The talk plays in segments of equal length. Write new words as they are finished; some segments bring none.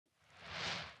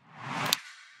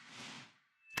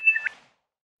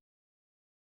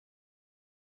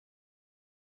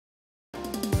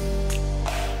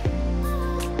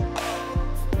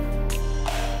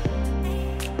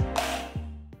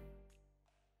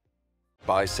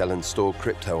buy, sell, and store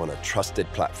crypto on a trusted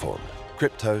platform.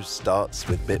 Crypto starts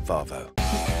with Bitvavo.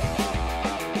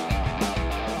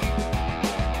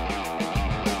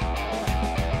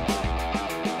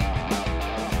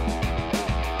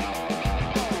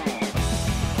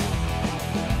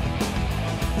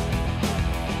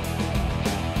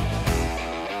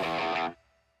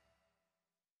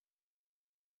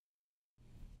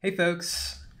 Hey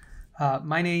folks,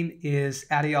 my name is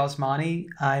Addy Osmani.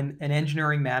 I'm an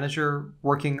engineering manager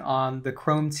working on the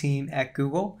Chrome team at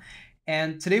Google.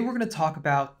 And today we're going to talk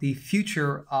about the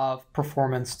future of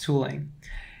performance tooling.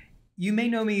 You may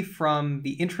know me from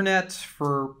the internet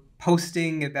for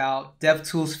posting about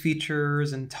DevTools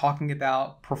features and talking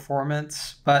about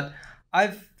performance, but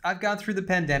I've gone through the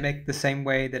pandemic the same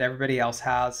way that everybody else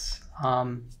has.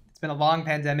 It's been a long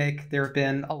pandemic. There have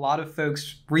been a lot of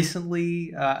folks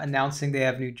recently announcing they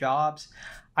have new jobs.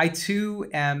 I too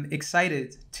am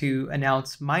excited to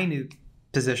announce my new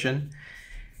position.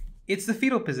 It's the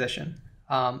fetal position.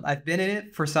 I've been in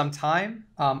it for some time.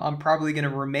 I'm probably going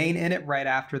to remain in it right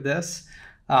after this.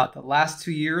 The last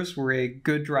 2 years were a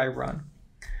good dry run.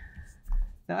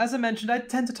 Now, as I mentioned, I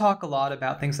tend to talk a lot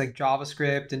about things like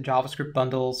JavaScript and JavaScript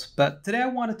bundles, but today I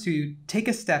wanted to take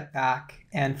a step back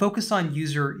and focus on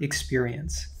user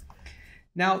experience.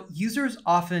 Now, users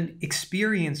often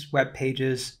experience web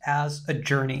pages as a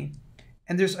journey,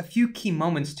 and there's a few key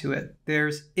moments to it.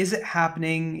 There's, is it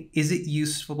happening? Is it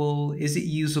useful? Is it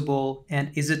usable?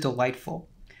 And is it delightful?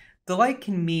 Delight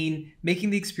can mean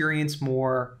making the experience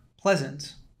more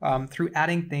pleasant through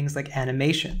adding things like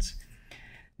animations.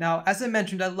 Now, as I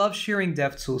mentioned, I love sharing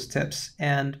DevTools tips.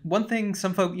 And one thing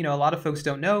a lot of folks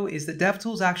don't know is that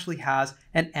DevTools actually has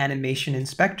an animation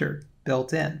inspector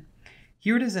built in.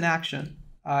 Here it is in action.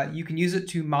 You can use it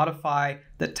to modify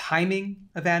the timing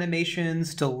of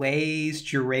animations, delays,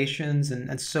 durations,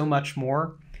 and so much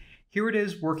more. Here it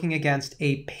is working against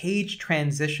a page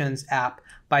transitions app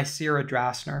by Sarah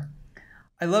Drasner.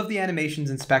 I love the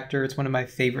animations inspector. It's one of my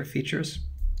favorite features.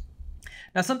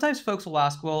 Now, sometimes folks will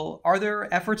ask, well, are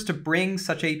there efforts to bring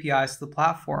such APIs to the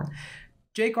platform?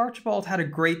 Jake Archibald had a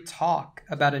great talk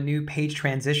about a new page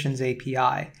transitions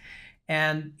API.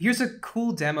 And here's a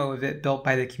cool demo of it built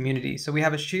by the community. So we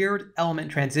have a shared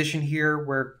element transition here.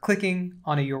 We're clicking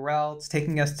on a URL. It's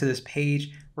taking us to this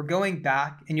page. We're going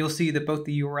back, and you'll see that both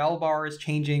the URL bar is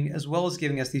changing as well as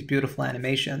giving us these beautiful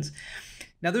animations.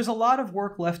 Now, there's a lot of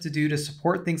work left to do to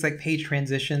support things like page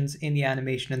transitions in the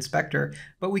animation inspector,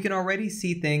 but we can already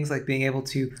see things like being able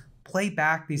to play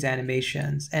back these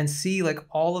animations and see like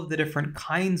all of the different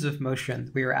kinds of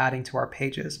motion we are adding to our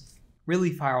pages.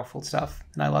 Really powerful stuff,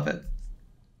 and I love it.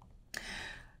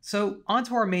 So on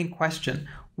to our main question.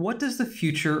 What does the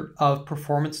future of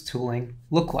performance tooling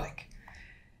look like?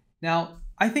 Now,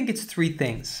 I think it's three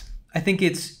things. I think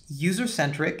it's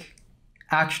user-centric,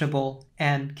 actionable,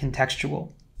 and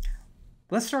contextual.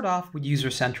 Let's start off with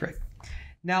user-centric.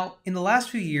 Now, in the last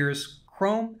few years,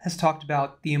 Chrome has talked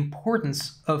about the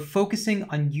importance of focusing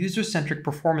on user-centric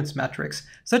performance metrics,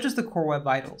 such as the Core Web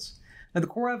Vitals. Now, the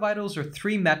Core Web Vitals are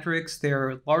three metrics.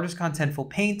 They're largest contentful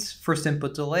paints, first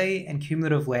input delay, and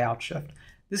cumulative layout shift.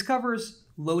 This covers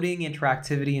loading,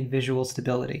 interactivity, and visual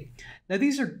stability. Now,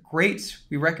 these are great.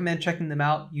 We recommend checking them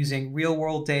out using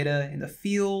real-world data in the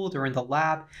field or in the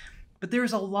lab. But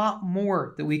there's a lot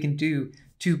more that we can do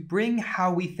to bring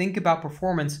how we think about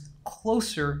performance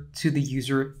closer to the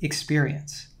user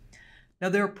experience. Now,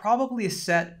 there are probably a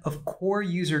set of core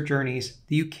user journeys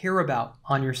that you care about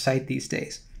on your site these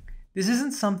days. This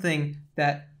isn't something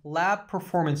that lab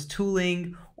performance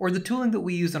tooling or the tooling that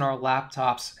we use on our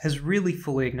laptops has really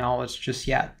fully acknowledged just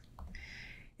yet.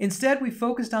 Instead, we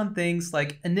focused on things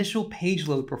like initial page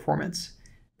load performance.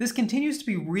 This continues to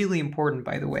be really important,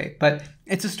 by the way, but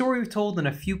it's a story we've told in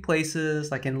a few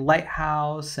places, like in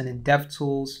Lighthouse and in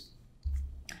DevTools.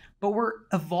 But we're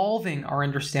evolving our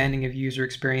understanding of user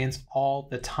experience all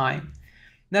the time.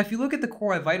 Now, if you look at the Core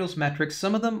Web Vitals metrics,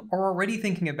 some of them are already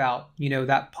thinking about,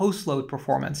 that post-load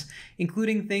performance,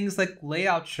 including things like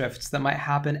layout shifts that might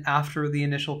happen after the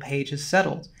initial page is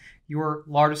settled. Your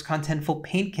largest contentful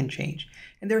paint can change.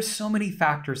 And there's so many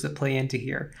factors that play into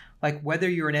here, like whether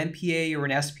you're an NPA or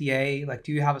an SPA, like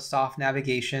do you have a soft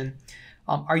navigation?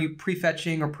 Are you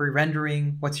prefetching or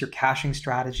pre-rendering? What's your caching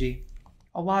strategy?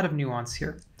 A lot of nuance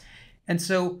here. And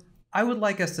so I would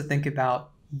like us to think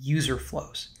about user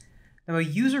flows. Now, a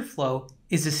user flow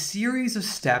is a series of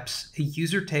steps a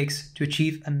user takes to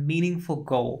achieve a meaningful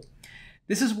goal.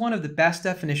 This is one of the best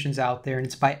definitions out there, and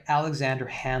it's by Alexander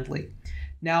Handley.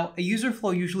 Now, a user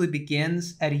flow usually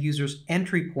begins at a user's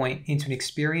entry point into an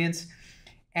experience,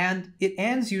 and it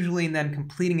ends usually in them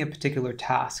completing a particular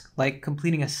task, like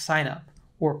completing a sign-up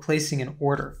or placing an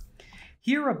order.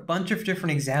 Here are a bunch of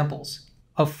different examples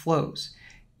of flows.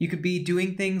 You could be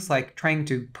doing things like trying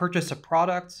to purchase a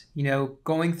product,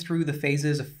 going through the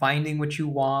phases of finding what you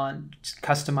want,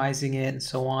 customizing it, and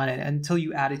so on, and until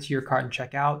you add it to your cart and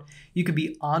check out. You could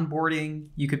be onboarding.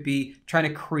 You could be trying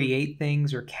to create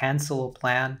things or cancel a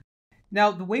plan. Now,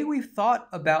 the way we've thought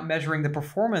about measuring the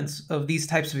performance of these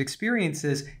types of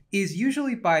experiences is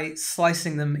usually by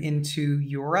slicing them into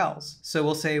URLs. So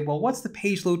we'll say, well, what's the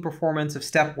page load performance of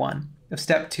step 1, of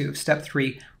step 2, of step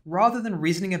 3, rather than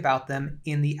reasoning about them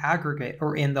in the aggregate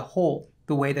or in the whole,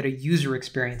 the way that a user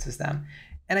experiences them.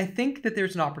 And I think that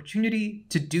there's an opportunity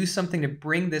to do something to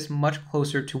bring this much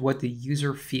closer to what the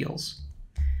user feels.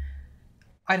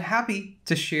 I'm happy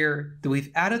to share that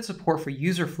we've added support for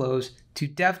user flows to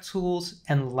DevTools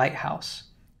and Lighthouse.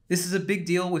 This is a big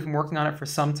deal. We've been working on it for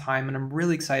some time, and I'm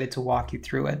really excited to walk you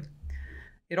through it.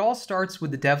 It all starts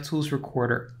with the DevTools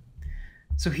recorder.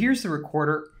 So here's the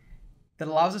recorder that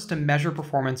allows us to measure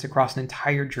performance across an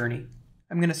entire journey.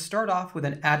 I'm going to start off with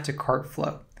an add to cart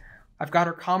flow. I've got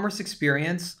our commerce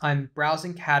experience. I'm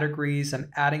browsing categories.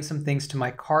 I'm adding some things to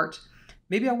my cart.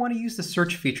 Maybe I want to use the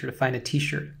search feature to find a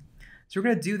t-shirt. So we're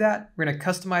going to do that. We're going to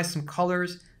customize some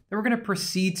colors. Then we're going to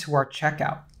proceed to our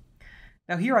checkout.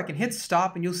 Now here I can hit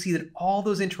stop and you'll see that all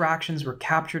those interactions were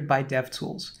captured by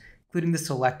DevTools, including the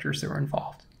selectors that were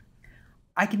involved.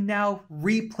 I can now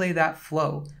replay that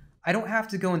flow. I don't have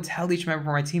to go and tell each member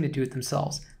of my team to do it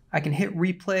themselves. I can hit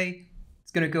replay.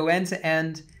 It's going to go end to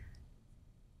end.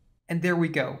 And there we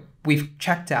go. We've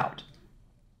checked out.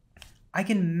 I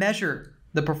can measure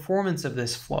the performance of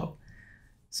this flow.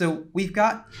 So we've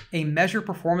got a measure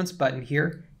performance button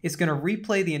here. It's going to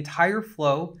replay the entire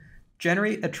flow,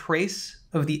 generate a trace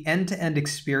of the end-to-end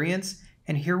experience,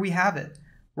 and here we have it.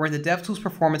 We're in the DevTools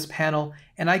performance panel,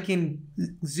 and I can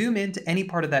zoom into any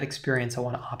part of that experience I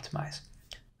want to optimize.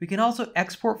 We can also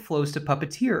export flows to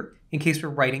Puppeteer in case we're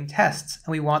writing tests,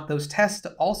 and we want those tests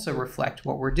to also reflect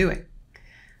what we're doing.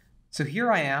 So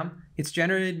here I am. It's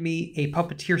generated me a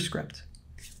Puppeteer script.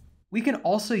 We can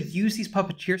also use these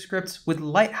Puppeteer scripts with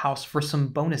Lighthouse for some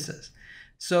bonuses.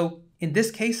 So in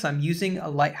this case, I'm using a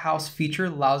Lighthouse feature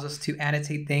that allows us to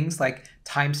annotate things like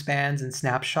time spans and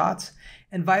snapshots.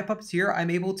 And via Puppeteer, I'm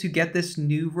able to get this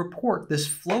new report, this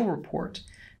flow report.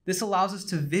 This allows us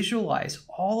to visualize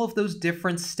all of those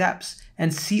different steps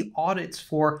and see audits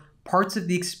for parts of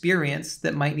the experience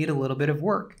that might need a little bit of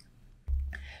work.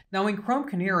 Now in Chrome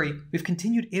Canary, we've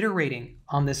continued iterating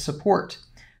on this support.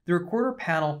 The recorder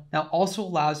panel now also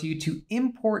allows you to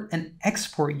import and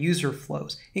export user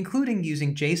flows, including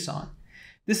using JSON.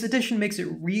 This addition makes it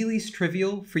really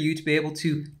trivial for you to be able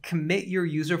to commit your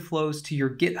user flows to your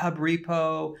GitHub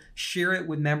repo, share it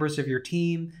with members of your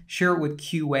team, share it with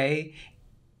QA,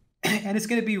 and it's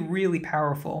going to be really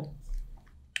powerful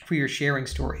for your sharing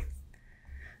story.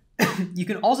 You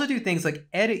can also do things like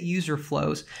edit user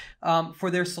flows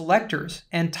for their selectors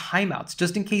and timeouts,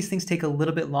 just in case things take a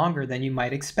little bit longer than you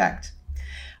might expect.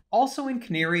 Also in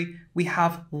Canary, we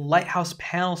have Lighthouse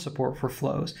panel support for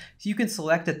flows. So you can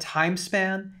select a time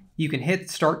span, you can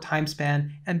hit start time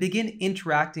span, and begin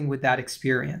interacting with that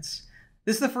experience.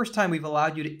 This is the first time we've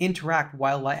allowed you to interact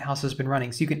while Lighthouse has been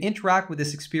running. So you can interact with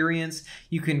this experience,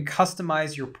 you can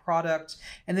customize your product,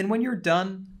 and then when you're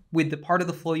done with the part of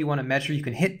the flow you want to measure, you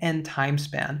can hit end time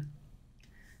span.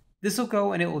 This will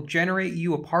go and it will generate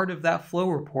you a part of that flow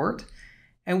report,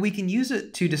 and we can use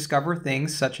it to discover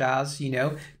things such as,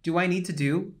 do I need to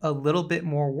do a little bit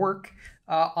more work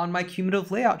on my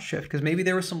cumulative layout shift? Because maybe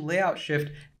there was some layout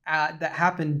shift that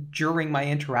happened during my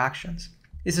interactions.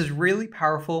 This is really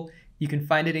powerful. You can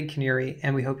find it in Canary,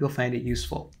 and we hope you'll find it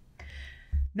useful.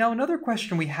 Now, another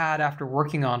question we had after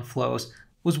working on flows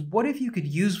was, what if you could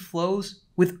use flows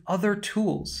with other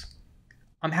tools?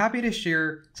 I'm happy to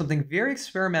share something very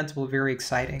experimental, very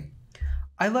exciting.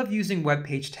 I love using web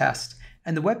page test,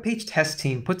 and the web page test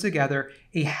team put together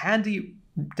a handy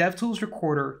DevTools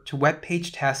recorder to web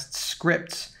page test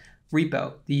scripts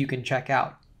repo that you can check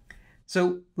out.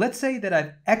 So let's say that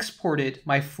I've exported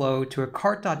my flow to a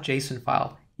cart.json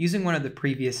file using one of the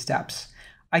previous steps.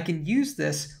 I can use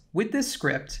this with this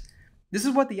script. This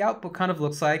is what the output kind of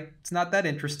looks like. It's not that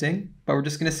interesting, but we're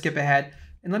just going to skip ahead.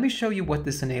 And let me show you what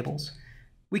this enables.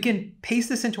 We can paste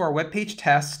this into our web page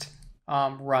test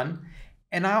run.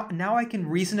 And now I can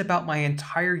reason about my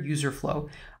entire user flow.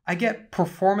 I get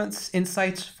performance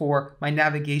insights for my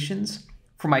navigations,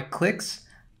 for my clicks.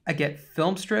 I get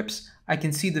film strips. I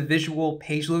can see the visual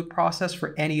page load process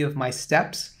for any of my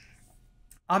steps.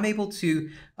 I'm able to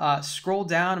scroll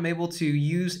down. I'm able to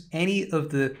use any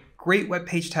of the great web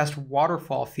page test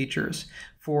waterfall features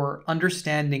for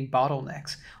understanding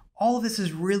bottlenecks. All of this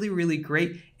is really, really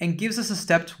great and gives us a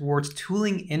step towards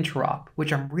tooling interop,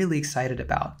 which I'm really excited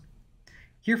about.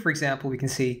 Here, for example, we can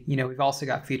see, we've also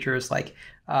got features like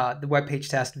the web page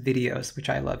test videos, which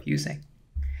I love using.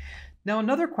 Now,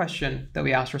 another question that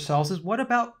we asked ourselves is, what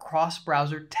about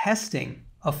cross-browser testing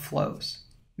of flows?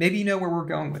 Maybe you know where we're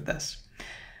going with this.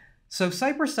 So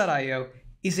Cypress.io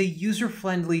is a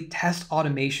user-friendly test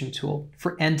automation tool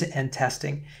for end-to-end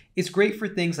testing. It's great for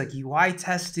things like UI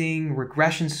testing,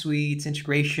 regression suites,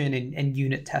 integration, and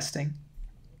unit testing.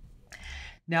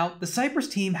 Now, the Cypress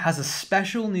team has a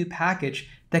special new package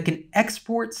that can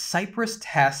export Cypress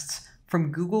tests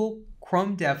from Google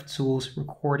Chrome DevTools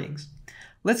recordings.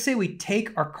 Let's say we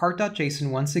take our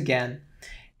cart.json once again,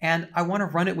 and I want to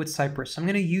run it with Cypress. I'm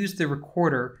going to use the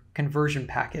recorder conversion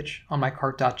package on my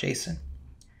cart.json.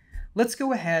 Let's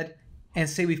go ahead and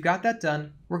say we've got that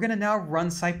done. We're going to now run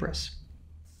Cypress.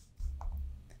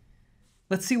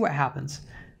 Let's see what happens.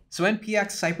 So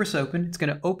npx Cypress open, it's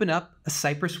going to open up a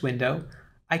Cypress window.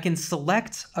 I can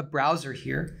select a browser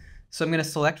here. So I'm going to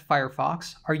select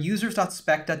Firefox. Our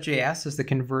users.spec.js is the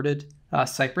converted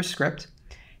Cypress script.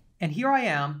 And here I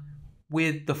am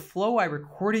with the flow I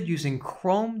recorded using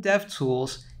Chrome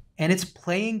DevTools, and it's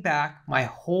playing back my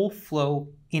whole flow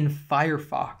in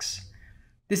Firefox.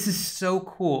 This is so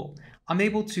cool. I'm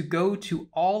able to go to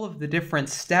all of the different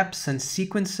steps and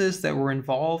sequences that were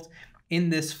involved in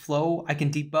this flow. I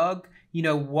can debug,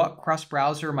 what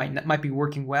cross-browser might be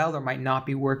working well or might not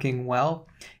be working well.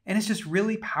 And it's just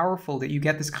really powerful that you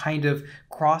get this kind of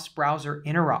cross-browser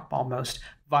interop almost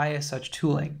via such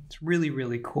tooling. It's really,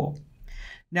 really cool.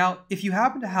 Now, if you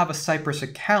happen to have a Cypress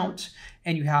account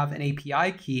and you have an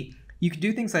API key, you can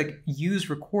do things like use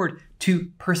record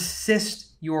to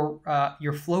persist your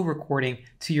flow recording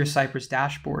to your Cypress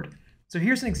dashboard. So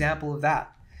here's an example of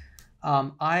that.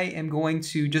 I am going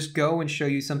to just go and show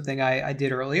you something I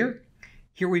did earlier.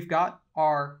 Here we've got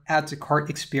our add to cart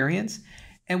experience,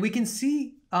 and we can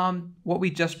see what we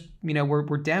just, we're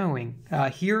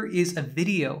demoing. Here is a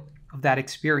video of that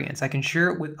experience. I can share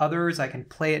it with others. I can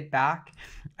play it back.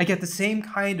 I get the same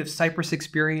kind of Cypress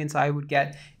experience I would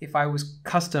get if I was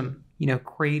custom,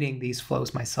 creating these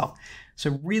flows myself.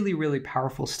 So really, really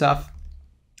powerful stuff.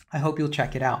 I hope you'll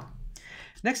check it out.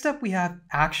 Next up, we have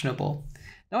actionable.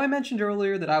 Now, I mentioned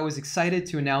earlier that I was excited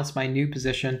to announce my new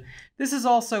position. This is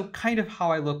also kind of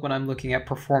how I look when I'm looking at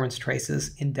performance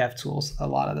traces in DevTools a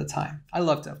lot of the time. I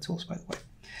love DevTools, by the way.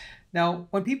 Now,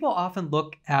 when people often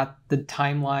look at the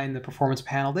timeline, the performance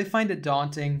panel, they find it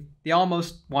daunting. They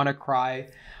almost want to cry.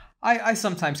 I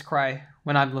sometimes cry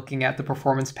when I'm looking at the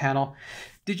performance panel.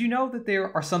 Did you know that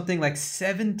there are something like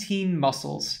 17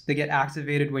 muscles that get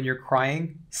activated when you're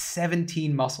crying?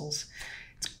 17 muscles.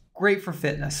 It's great for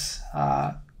fitness.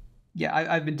 Yeah,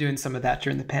 I've been doing some of that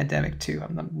during the pandemic too.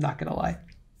 I'm not going to lie.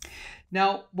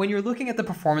 Now, when you're looking at the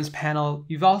performance panel,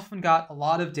 you've often got a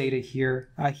lot of data here.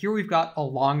 Here we've got a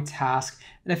long task.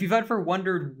 And if you've ever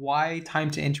wondered why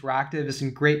time to interactive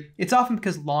isn't great, it's often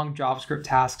because long JavaScript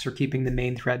tasks are keeping the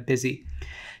main thread busy.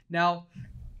 Now,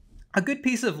 a good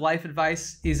piece of life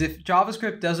advice is if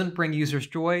JavaScript doesn't bring users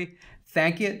joy,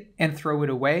 thank it and throw it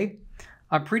away.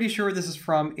 I'm pretty sure this is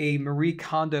from a Marie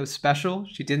Kondo special.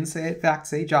 She didn't say, in fact,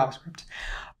 say JavaScript.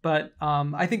 But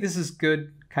I think this is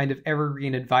good kind of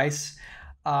evergreen advice.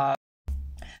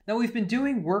 Now, we've been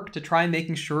doing work to try and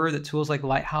making sure that tools like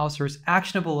Lighthouse are as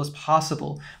actionable as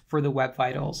possible for the Web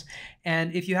Vitals.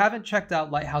 And if you haven't checked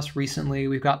out Lighthouse recently,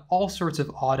 we've got all sorts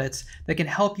of audits that can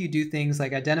help you do things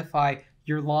like identify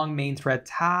your long main thread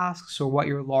tasks or what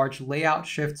your large layout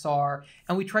shifts are.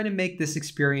 And we try to make this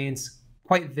experience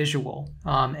quite visual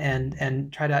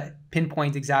and try to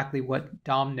pinpoint exactly what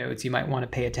DOM nodes you might want to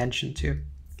pay attention to.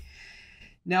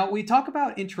 Now, we talk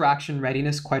about interaction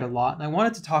readiness quite a lot, and I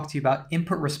wanted to talk to you about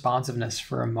input responsiveness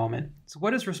for a moment. So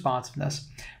what is responsiveness?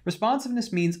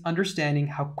 Responsiveness means understanding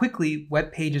how quickly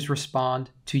web pages respond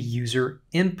to user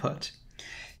input.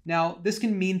 Now, this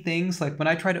can mean things like when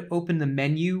I try to open the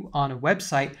menu on a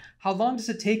website, how long does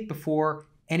it take before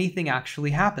anything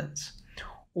actually happens?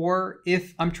 Or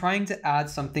if I'm trying to add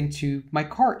something to my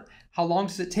cart, how long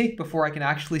does it take before I can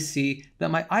actually see that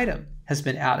my item has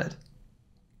been added?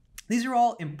 These are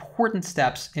all important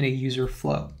steps in a user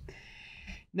flow.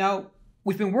 Now,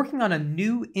 we've been working on a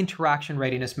new interaction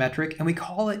readiness metric, and we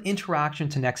call it interaction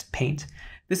to next paint.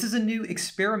 This is a new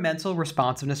experimental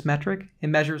responsiveness metric. It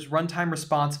measures runtime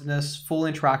responsiveness, full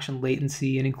interaction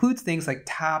latency, and includes things like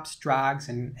taps, drags,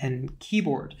 and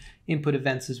keyboard input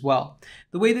events as well.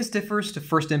 The way this differs to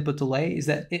first input delay is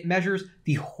that it measures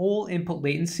the whole input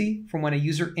latency from when a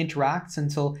user interacts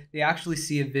until they actually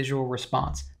see a visual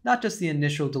response, not just the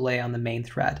initial delay on the main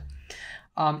thread.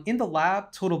 In the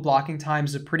lab, total blocking time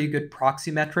is a pretty good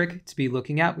proxy metric to be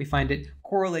looking at. We find it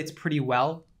correlates pretty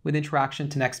well with interaction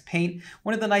to next paint.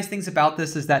 One of the nice things about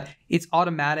this is that it's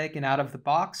automatic and out of the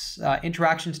box.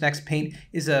 Interaction to next paint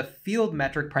is a field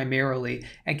metric primarily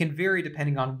and can vary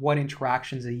depending on what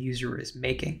interactions a user is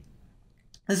making.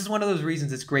 This is one of those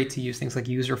reasons it's great to use things like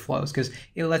user flows because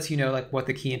it lets you know like what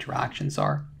the key interactions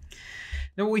are.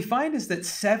 Now what we find is that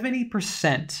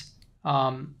 70%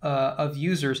 of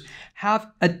users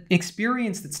have an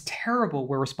experience that's terrible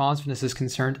where responsiveness is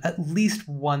concerned at least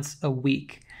once a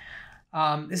week.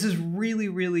 This is really,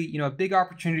 a big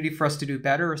opportunity for us to do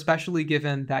better, especially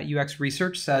given that UX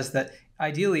research says that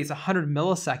ideally it's 100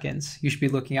 milliseconds you should be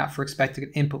looking at for expected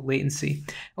input latency.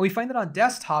 And we find that on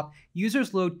desktop,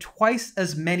 users load twice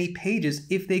as many pages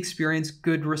if they experience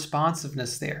good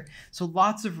responsiveness there. So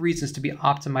lots of reasons to be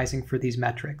optimizing for these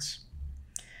metrics.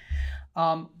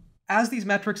 As these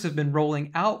metrics have been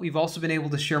rolling out, we've also been able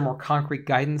to share more concrete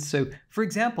guidance. So for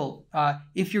example,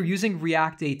 if you're using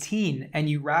React 18 and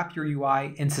you wrap your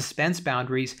UI in suspense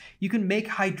boundaries, you can make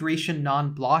hydration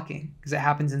non-blocking because it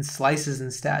happens in slices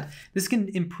instead. This can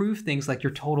improve things like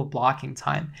your total blocking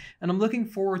time. And I'm looking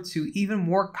forward to even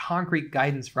more concrete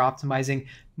guidance for optimizing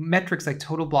metrics like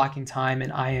total blocking time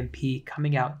and IMP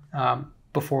coming out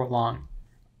before long.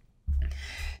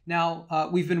 Now,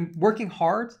 we've been working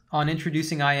hard on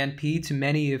introducing INP to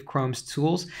many of Chrome's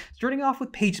tools, starting off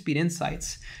with PageSpeed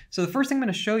Insights. So the first thing I'm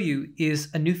going to show you is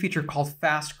a new feature called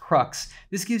Fast Crux.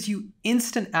 This gives you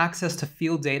instant access to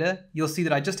field data. You'll see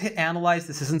that I just hit Analyze.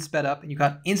 This isn't sped up, and you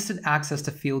got instant access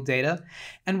to field data,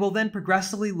 and will then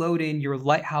progressively load in your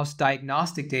Lighthouse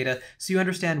diagnostic data so you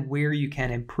understand where you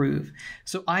can improve.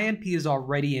 So INP is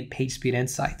already in PageSpeed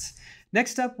Insights.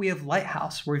 Next up, we have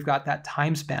Lighthouse, where we've got that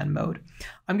time span mode.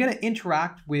 I'm going to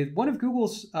interact with one of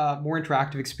Google's more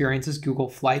interactive experiences, Google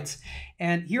Flights.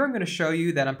 And here I'm going to show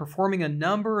you that I'm performing a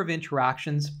number of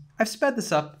interactions. I've sped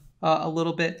this up a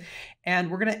little bit, and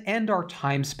we're going to end our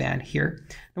time span here.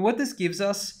 And what this gives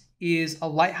us is a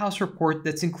Lighthouse report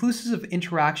that's inclusive of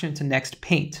interaction to next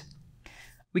paint.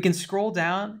 We can scroll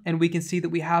down and we can see that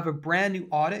we have a brand new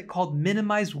audit called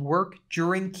Minimize Work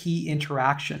During Key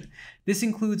Interaction. This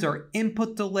includes our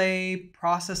input delay,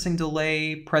 processing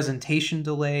delay, presentation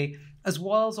delay, as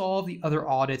well as all of the other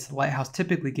audits the Lighthouse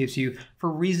typically gives you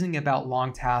for reasoning about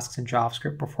long tasks and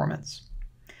JavaScript performance.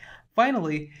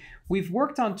 Finally, we've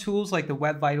worked on tools like the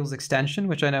Web Vitals extension,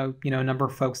 which I know a number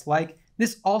of folks like.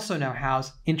 This also now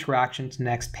has interaction to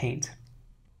next paint.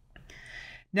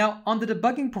 Now, on the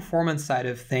debugging performance side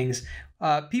of things,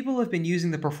 people have been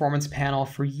using the performance panel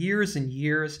for years and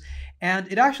years,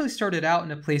 and it actually started out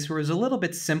in a place where it was a little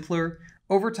bit simpler.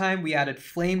 Over time, we added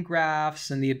flame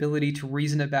graphs and the ability to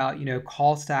reason about,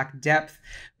 call stack depth,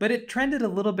 but it trended a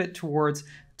little bit towards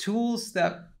tools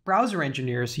that browser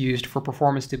engineers used for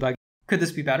performance debugging. Could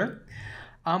this be better?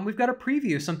 We've got a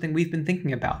preview of something we've been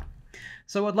thinking about.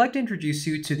 So I'd like to introduce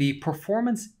you to the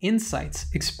Performance Insights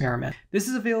experiment. This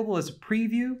is available as a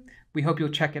preview. We hope you'll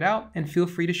check it out and feel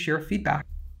free to share feedback.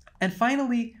 And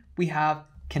finally, we have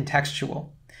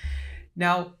contextual.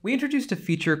 Now, we introduced a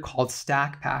feature called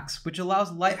Stack Packs, which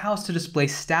allows Lighthouse to display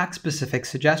stack-specific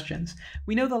suggestions.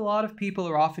 We know that a lot of people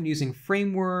are often using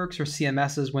frameworks or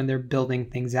CMSs when they're building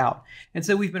things out. And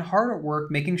so we've been hard at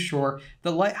work making sure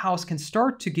that Lighthouse can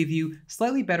start to give you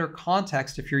slightly better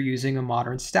context if you're using a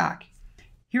modern stack.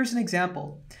 Here's an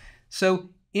example.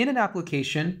 So in an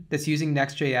application that's using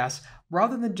Next.js,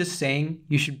 rather than just saying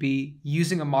you should be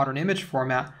using a modern image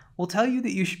format, we'll tell you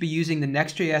that you should be using the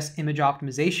Next.js image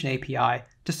optimization API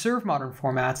to serve modern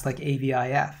formats like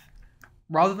AVIF.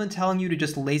 Rather than telling you to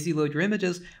just lazy load your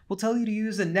images, we'll tell you to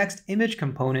use the next image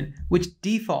component, which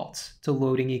defaults to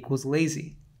loading equals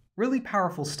lazy. Really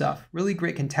powerful stuff, really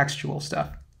great contextual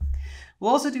stuff. We'll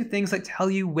also do things like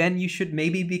tell you when you should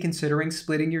maybe be considering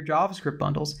splitting your JavaScript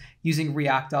bundles using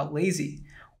React.lazy,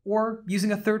 or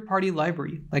using a third-party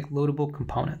library like loadable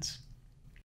components.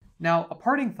 Now, a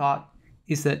parting thought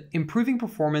is that improving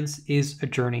performance is a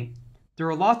journey. There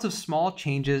are lots of small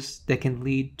changes that can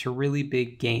lead to really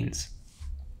big gains.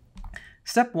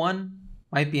 Step 1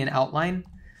 might be an outline.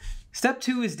 Step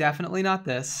 2 is definitely not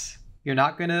this. You're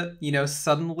not gonna,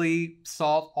 suddenly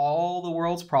solve all the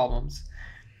world's problems.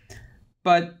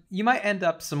 But you might end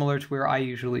up similar to where I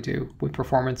usually do with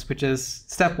performance, which is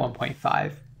step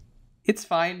 1.5. It's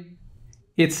fine.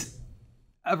 It's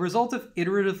a result of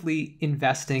iteratively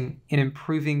investing in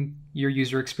improving your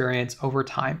user experience over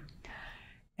time.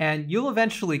 And you'll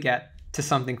eventually get to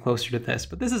something closer to this,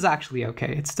 but this is actually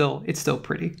okay. It's still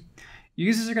pretty.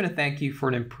 Users are going to thank you for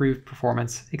an improved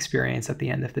performance experience at the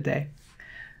end of the day.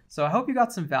 So I hope you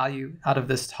got some value out of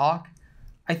this talk.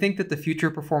 I think that the future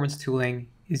of performance tooling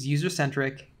is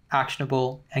user-centric,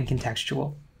 actionable, and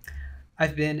contextual.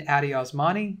 I've been Addy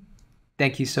Osmani.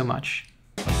 Thank you so much.